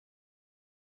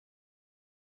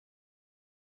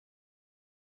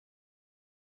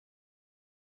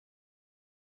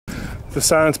the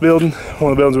science building,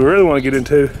 one of the buildings we really want to get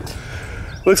into.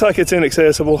 Looks like it's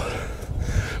inaccessible.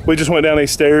 We just went down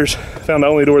these stairs, found the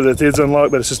only door that is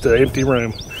unlocked, but it's just an empty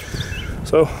room.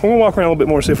 So we're gonna walk around a little bit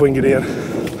more, see if we can get in.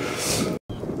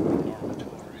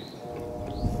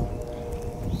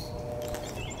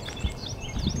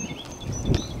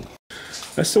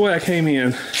 That's the way I came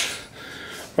in.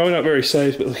 Probably not very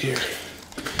safe, but look here.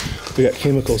 We got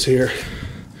chemicals here.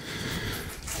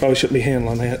 Probably shouldn't be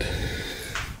handling that.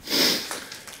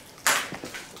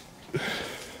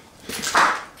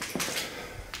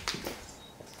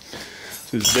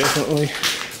 This is definitely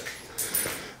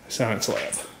a science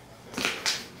lab.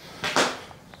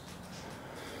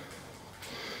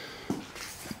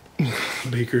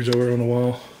 Beakers over on the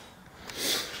wall.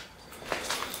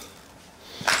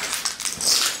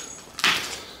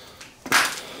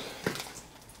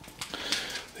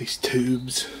 These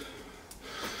tubes.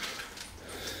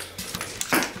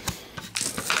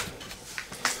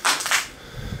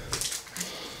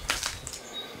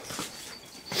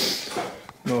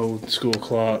 Old school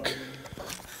clock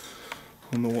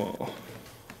on the wall.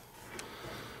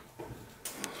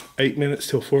 8 minutes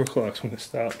till 4 o'clock's when it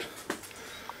stopped.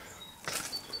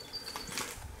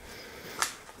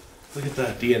 Look at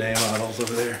the DNA models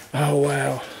over there. Oh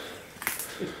wow.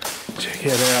 Check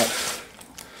it out.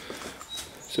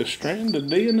 It's a strand of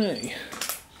DNA.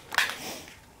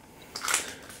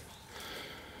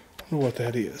 I wonder what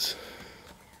that is.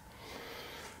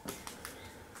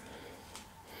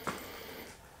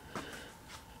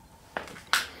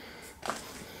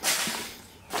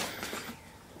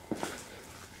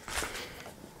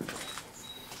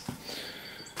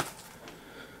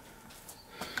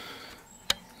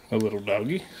 A little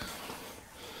doggy.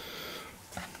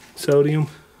 Sodium.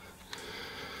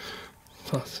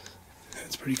 That's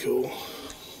pretty cool.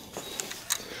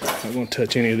 Not going to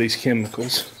touch any of these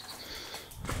chemicals.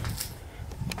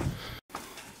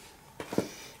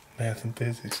 Math and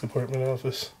Physics Department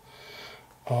office.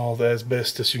 All the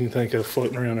asbestos you can think of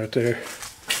floating around right there.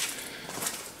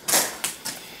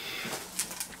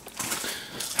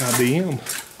 IBM.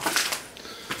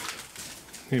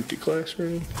 Empty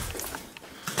classroom.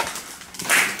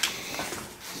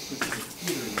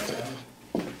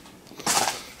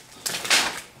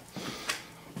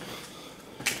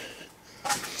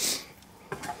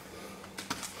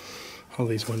 All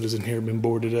these windows in here have been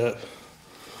boarded up.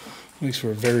 Makes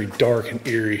for a very dark and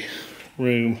eerie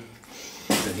room.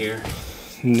 In here?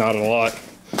 Not a lot.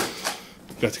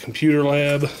 Got the computer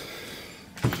lab. Is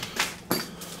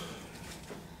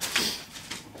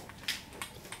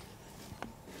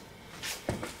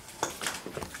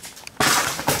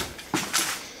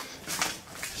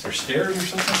there stairs or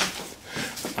something?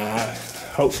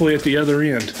 Hopefully at the other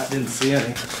end. I didn't see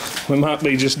any. It might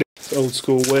be just old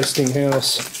school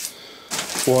Westinghouse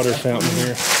water fountain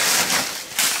here.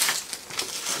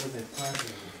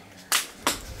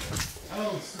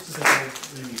 Oh, this is the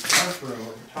art room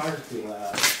or photography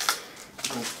lab.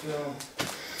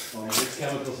 Oh, these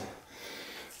chemicals are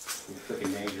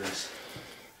freaking dangerous.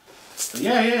 But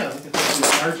yeah, look at the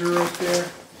charger right there.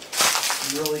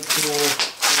 Really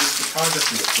cool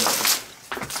photography equipment.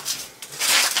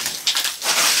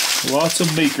 Lots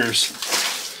of beakers.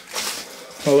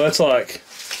 Oh, that's like,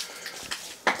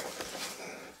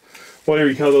 whatever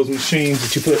you call those machines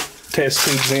that you put test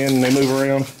tubes in and they move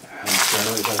around.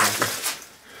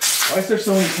 Why is there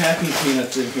so many packing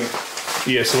peanuts in here?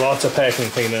 Yes, lots of packing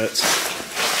peanuts.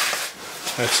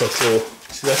 That's so cool.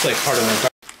 See, that's like part of my.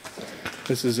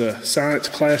 This is a science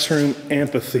classroom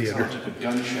amphitheater. Sounds like a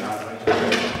gunshot right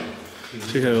there.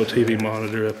 See that little TV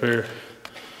monitor up there.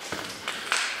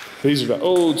 These are the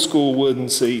old school wooden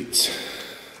seats.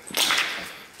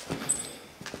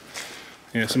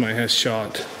 Yeah, somebody has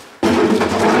shot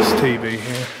this TV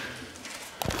here.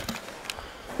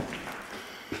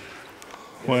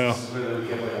 Wow. This is where they would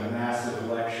give like a massive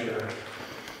lecture.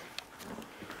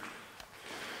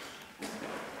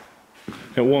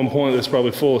 At one point, it's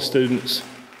probably full of students.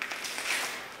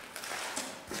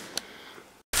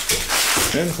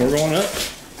 And we're going up.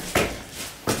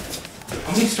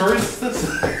 How many stories is this?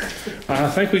 I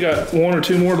think we got 1 or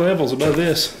 2 more levels above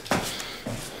this.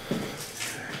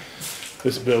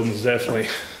 This building's definitely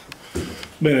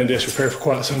been in disrepair for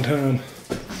quite some time.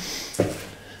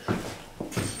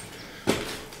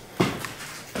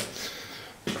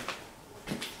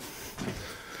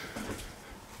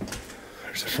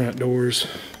 There's the front doors.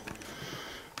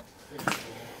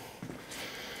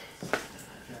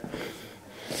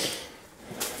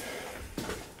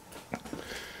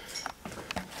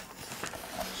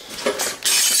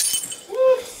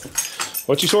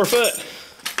 What's your sore foot?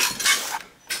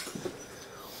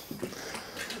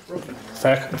 Broken.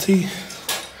 Faculty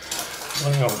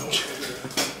lounge.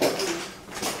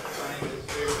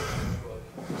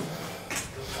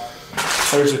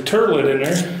 There's a turlet in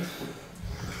there.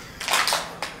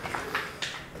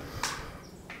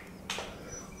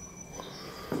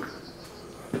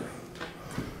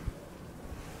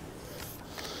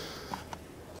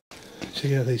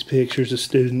 Check out these pictures of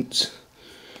students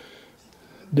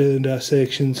doing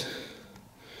dissections.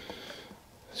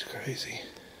 It's crazy.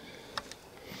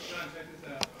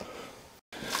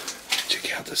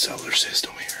 Check out the solar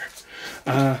system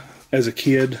here. As a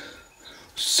kid,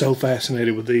 so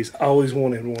fascinated with these. I always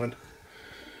wanted one.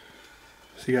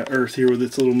 So you got Earth here with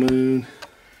its little moon,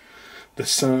 the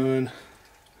sun.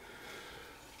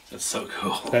 That's so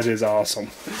cool. That is awesome.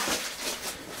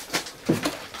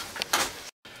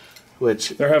 Which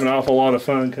They're having an awful lot of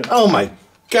fun. oh my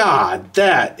God,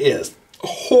 that is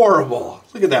horrible.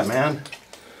 Look at that, man.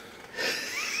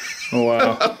 Oh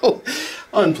wow.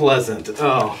 Unpleasant.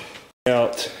 Oh.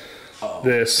 Out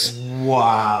this.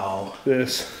 Wow.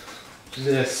 This.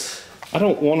 This. I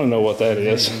don't want to know what that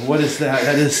is. What is that?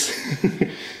 That is.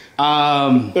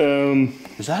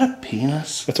 Is that a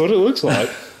penis? That's what it looks like.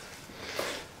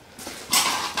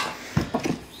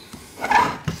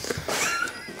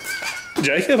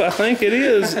 Jacob, I think it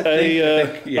is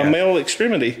a male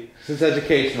extremity. This is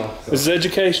educational. So. This is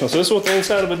educational. So this is what the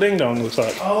inside of a ding dong looks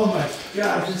like. Oh my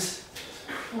God, just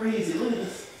crazy. Look at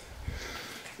this.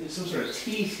 There's some sort of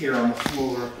teeth here on the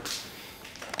floor.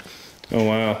 Oh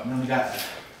wow. And then we got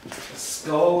a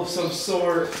skull of some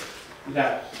sort. We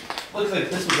got, looks like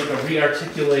this was like a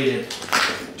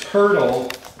rearticulated turtle.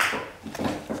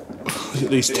 Look at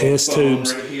these test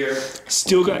tubes. Right here.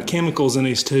 Still got chemicals in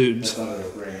these tubes. That's not a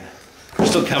brand. There's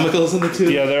still chemicals in the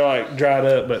tube? Yeah, they're like dried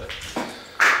up, but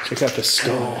check out the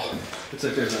skull. It's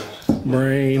like there's a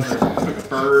brain. like a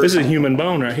bird. This is a human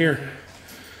bone right here.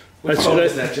 Which bone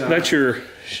is that, John? That's your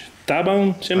thigh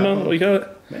bone, shin bone, what do you call it?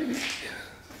 Maybe.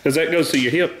 Because that goes to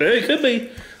your hip. It could be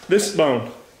this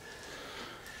bone.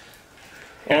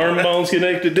 Arm bone's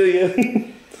connected to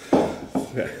you.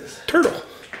 Okay. Turtle.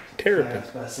 Terrapin.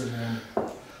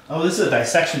 Oh, this is a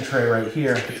dissection tray right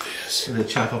here. Look at this. We're gonna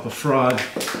chop up a frog.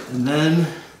 And then,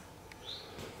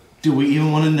 do we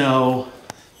even want to know?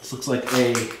 This looks like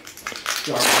a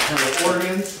jar of internal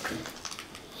organs.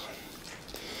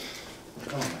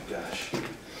 Oh my gosh.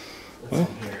 What's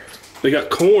in here? They got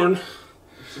corn,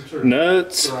 Some sort of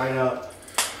nuts. dried up.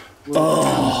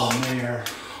 Oh. There.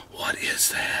 What is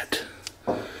that?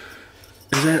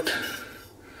 Is that?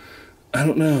 I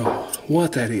don't know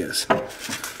what that is.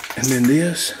 And then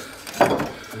this.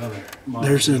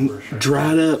 There's a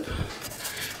dried up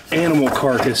animal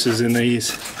carcasses in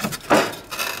these.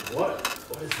 What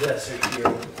is this right here?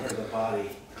 What part of the body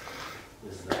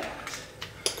is that?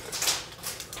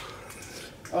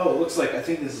 Oh, it looks like, I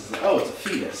think this is, oh, it's a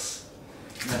fetus.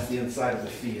 And that's the inside of the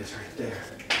fetus right there.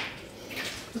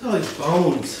 Look at all these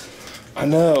bones. I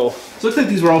know. So it looks like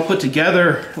these were all put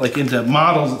together, like into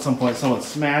models at some point. Someone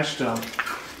smashed them.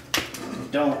 They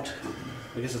don't.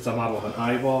 I guess it's a model of an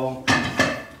eyeball.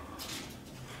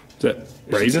 Is that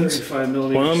raisins? 35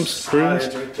 mm Plums? size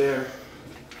Prunes? right there.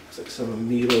 Looks like some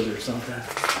amoebas or something.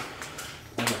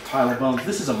 There's a pile of bones.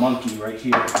 This is a monkey right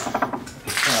here.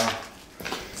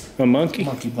 A monkey?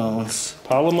 Monkey bones.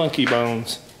 Pile of monkey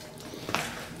bones.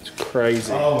 It's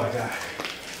crazy. Oh my god.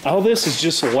 All this is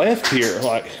just left here.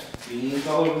 Like, Beans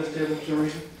all over this table for some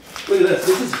reason. Look at this.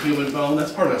 This is a human bone.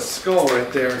 That's part of a skull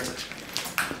right there.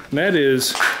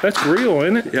 that's real,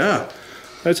 isn't it? Yeah.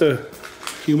 That's a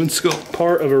Human skull.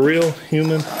 part of a real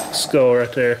human skull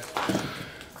right there.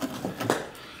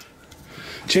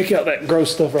 Check out that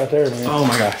gross stuff right there, man. Oh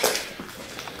my gosh.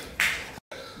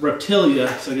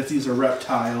 Reptilia. So I guess these are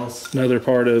reptiles. Another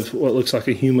part of what looks like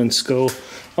a human skull.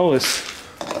 Oh,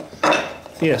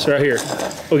 yes, right here.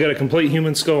 We got a complete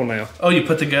human skull now. Oh, you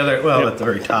put together, well, Yep. at the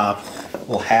very top,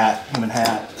 little hat, human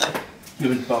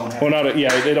bone hat. Well,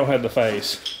 they don't have the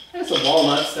face. That's some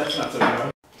walnuts. That's not so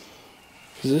good.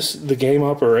 Is this the game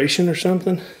operation or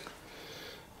something?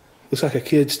 Looks like a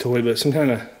kid's toy, but some kind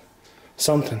of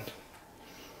something.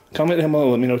 Comment down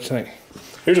below, let me know what you think.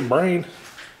 Here's a brain.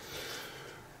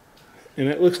 And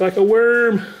it looks like a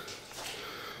worm.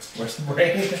 Where's the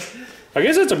brain? I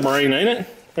guess it's a brain, ain't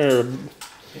it? Or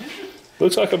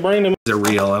looks like a brain. They're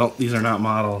real. These are not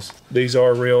models. These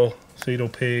are real fetal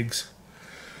pigs.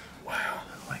 Wow.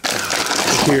 Oh my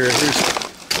God. Here's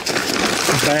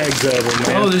bags of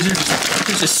them, man. Oh, there's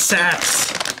just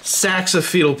sacks of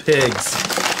fetal pigs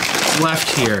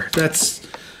left here. That's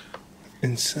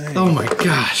insane. oh my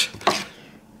gosh.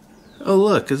 Oh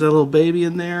look, is that a little baby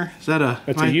in there? Is that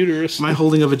That's a uterus. Am I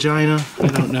holding a vagina? I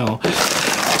don't know.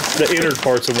 the inner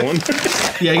parts of one.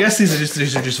 Yeah, I guess these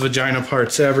are just vagina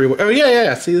parts everywhere. Oh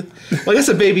yeah. See, well, I guess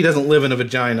a baby doesn't live in a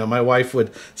vagina. My wife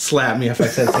would slap me if I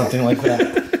said something like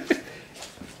that.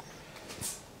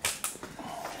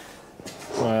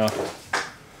 Wow,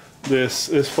 this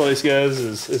place, guys,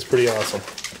 is pretty awesome.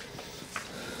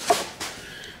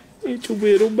 It's a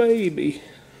little baby.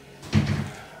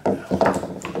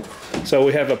 So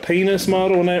we have a penis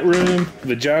model in that room,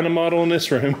 vagina model in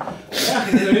this room. Yeah,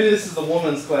 maybe this is the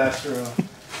woman's classroom.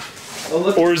 Oh,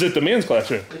 look, or is it the men's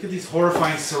classroom? Look at these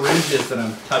horrifying syringes that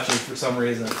I'm touching for some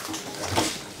reason.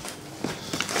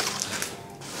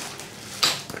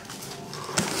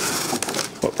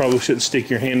 Well, probably shouldn't stick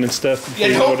your hand in stuff before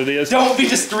you know what it is. Don't be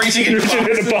just reaching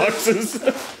into boxes.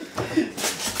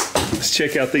 Let's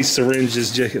check out these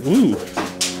syringes, Jacob. Ooh,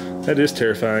 that is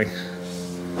terrifying.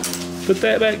 Put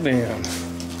that back down.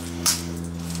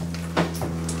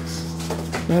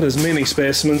 Not as many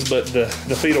specimens, but the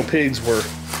fetal pigs were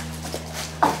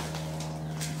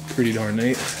pretty darn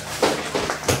neat.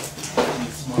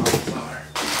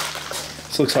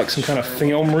 This looks like some kind of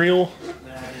film reel.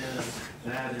 That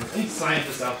is. Any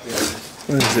scientists out there?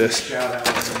 What is this? Shout out.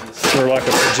 Or like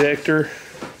a projector.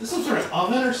 Is this some sort of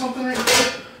oven or something right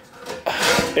here?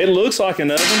 It looks like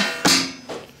an oven.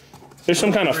 There's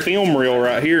some kind of film reel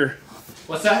right here.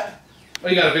 What's that? Oh,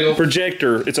 you got a big old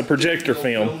projector. It's a projector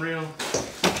film. Reel.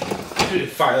 Dude,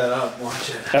 fire that up. Watch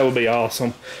it. That would be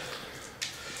awesome.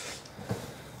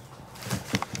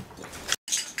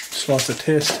 Just lots of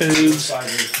test tubes,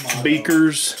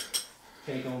 beakers,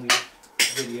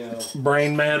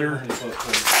 brain matter.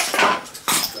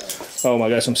 Oh my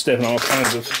gosh, I'm stepping on all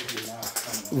kinds of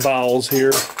vials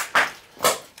here.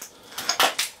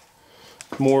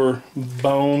 More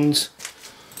bones.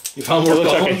 You found more it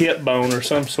looks bones? like a hip bone or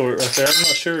some sort right there. I'm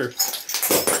not sure.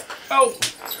 Oh!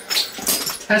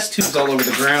 Test tubes all over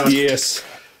the ground. Yes.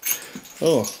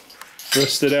 Oh,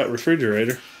 rusted out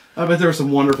refrigerator. I bet there were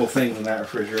some wonderful things in that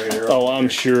refrigerator. Oh, I'm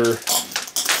sure.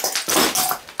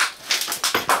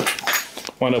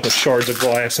 Wind up with shards of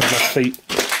glass in my feet.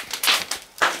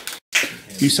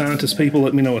 You scientist people,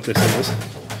 let me know what this is.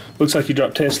 Looks like you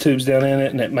dropped test tubes down in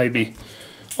it, and it may be...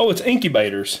 Oh, it's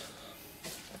incubators.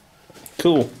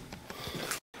 Cool.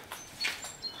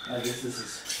 I guess this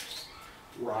is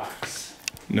rocks.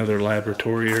 Another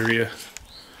laboratory area.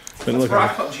 What's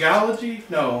rock called? Geology?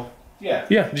 No. Yeah.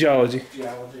 Yeah, geology.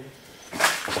 Geology.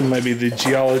 So maybe the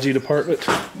geology department.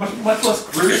 Much less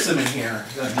gruesome in here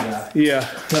than yeah,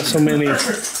 not so many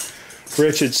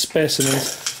wretched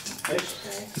specimens.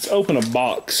 Let's open a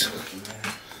box.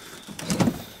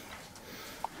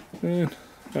 Man,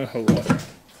 not a whole lot.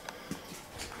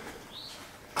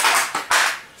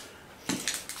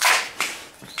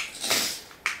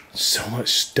 So much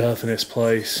stuff in this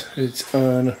place. It's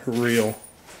unreal.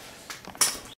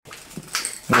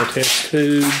 More test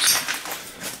tubes.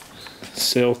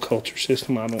 Cell culture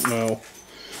system, I don't know.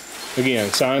 Again,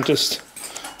 scientists,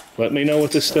 let me know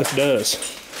what this stuff does.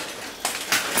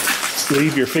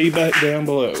 Leave your feedback down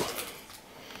below.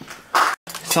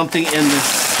 Something in this.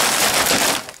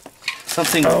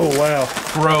 Something. Oh, wow.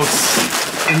 Gross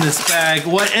in this bag.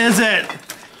 What is it?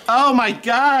 Oh my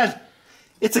God.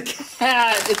 It's a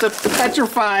cat. It's a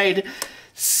petrified,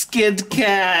 skinned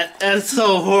cat. That's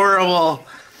so horrible.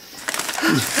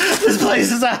 This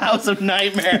place is a house of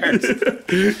nightmares.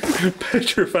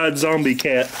 Petrified zombie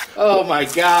cat. Oh my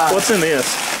God. What's in this?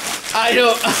 I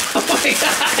don't. Oh my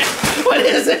God. What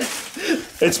is it?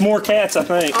 It's more cats, I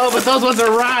think. Oh, but those ones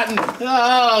are rotten.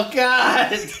 Oh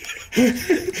God.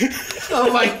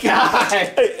 Oh my God.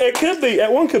 It could be.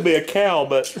 That one could be a cow,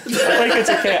 but I think it's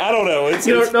a cat. I don't know.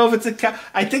 You don't know if it's a cow.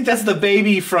 I think that's the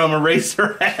baby from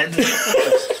Eraserhead.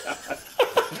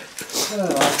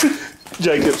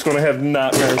 Jacob's going to have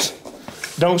nightmares.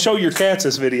 Don't show your cats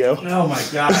this video. Oh my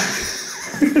God.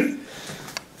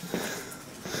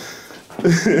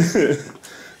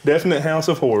 Definite house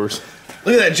of horrors.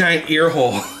 Look at that giant ear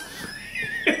hole.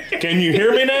 Can you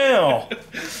hear me now?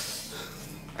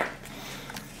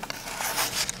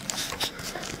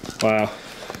 Wow.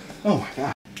 Oh my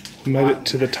God. Made it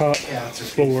to the top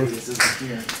floor.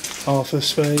 Office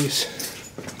space.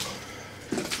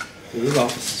 This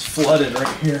office is flooded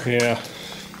right here. Yeah.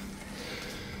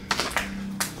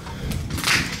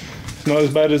 Not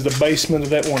as bad as the basement of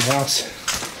that one house.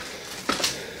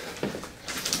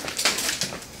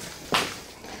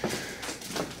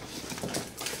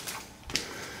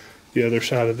 The other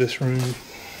side of this room.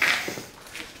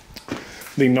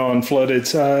 The non-flooded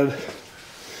side.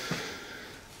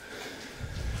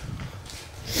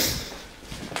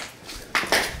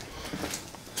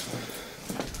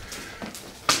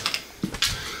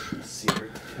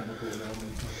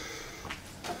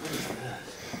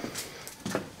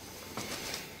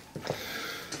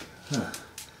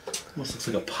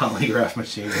 polygraph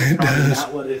machine. It's probably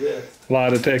not what it is.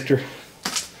 Lie detector.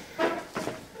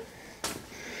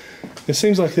 It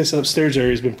seems like this upstairs area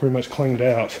has been pretty much cleaned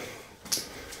out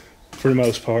for the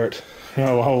most part.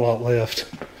 Not a whole lot left,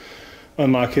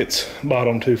 unlike its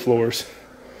bottom 2 floors.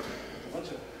 A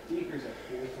bunch of deacons up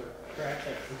here for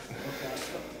crackheads.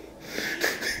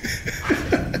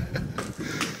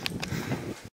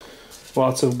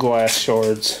 Lots of glass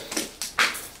shards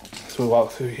as we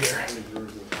walk through here.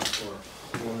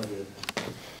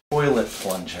 Toilet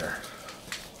plunger.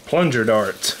 Plunger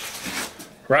darts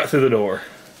right through the door.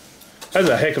 That's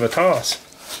a heck of a toss.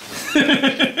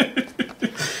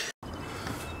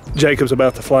 Jacob's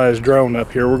about to fly his drone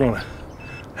up here. We're gonna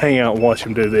hang out and watch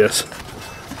him do this.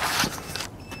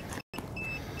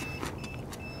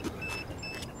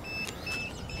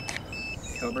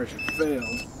 Calibration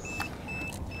failed.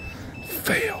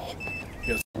 Fail.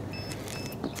 Yes.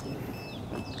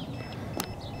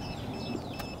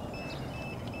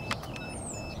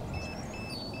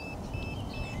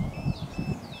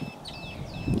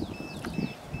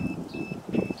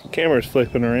 Camera's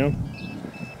flipping around.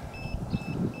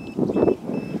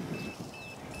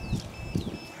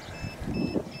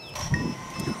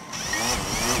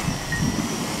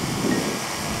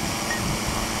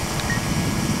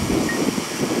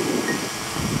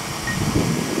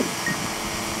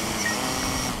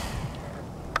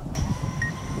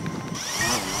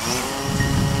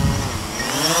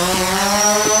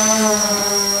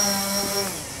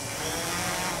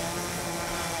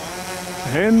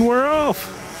 And we're off.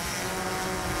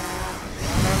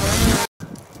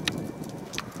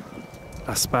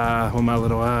 I spy with my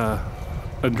little eye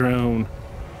a drone.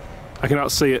 I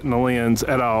cannot see it in the lens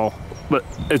at all, but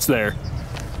it's there.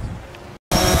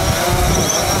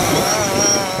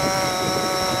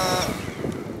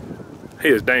 He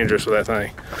is dangerous with that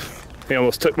thing. He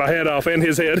almost took my head off and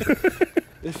his head.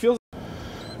 It feels.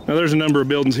 Now there's a number of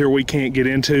buildings here we can't get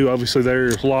into. Obviously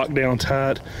they're locked down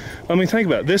tight. I mean, think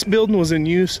about it. This building was in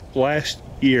use last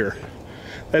year.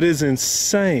 That is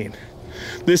insane.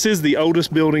 This is the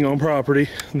oldest building on property,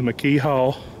 the McKee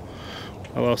Hall.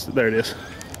 I lost it, there it is.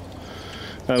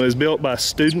 It was built by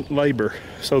student labor.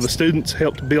 So the students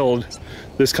helped build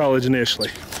this college initially.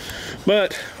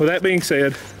 But with that being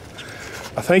said,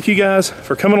 I thank you guys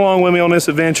for coming along with me on this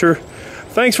adventure.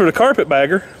 Thanks for the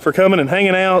carpetbagger for coming and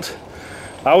hanging out.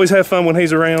 I always have fun when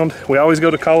he's around. We always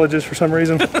go to colleges for some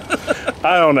reason.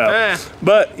 I don't know.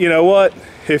 But you know what?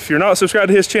 If you're not subscribed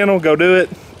to his channel, go do it.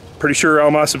 Pretty sure all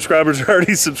my subscribers are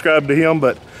already subscribed to him,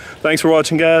 but thanks for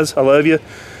watching, guys. I love you.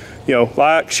 You know,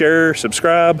 like, share,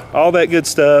 subscribe, all that good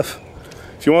stuff.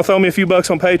 If you want to throw me a few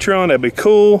bucks on Patreon, that'd be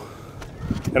cool.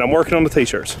 And I'm working on the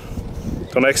t-shirts.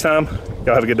 Till next time,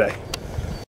 y'all have a good day.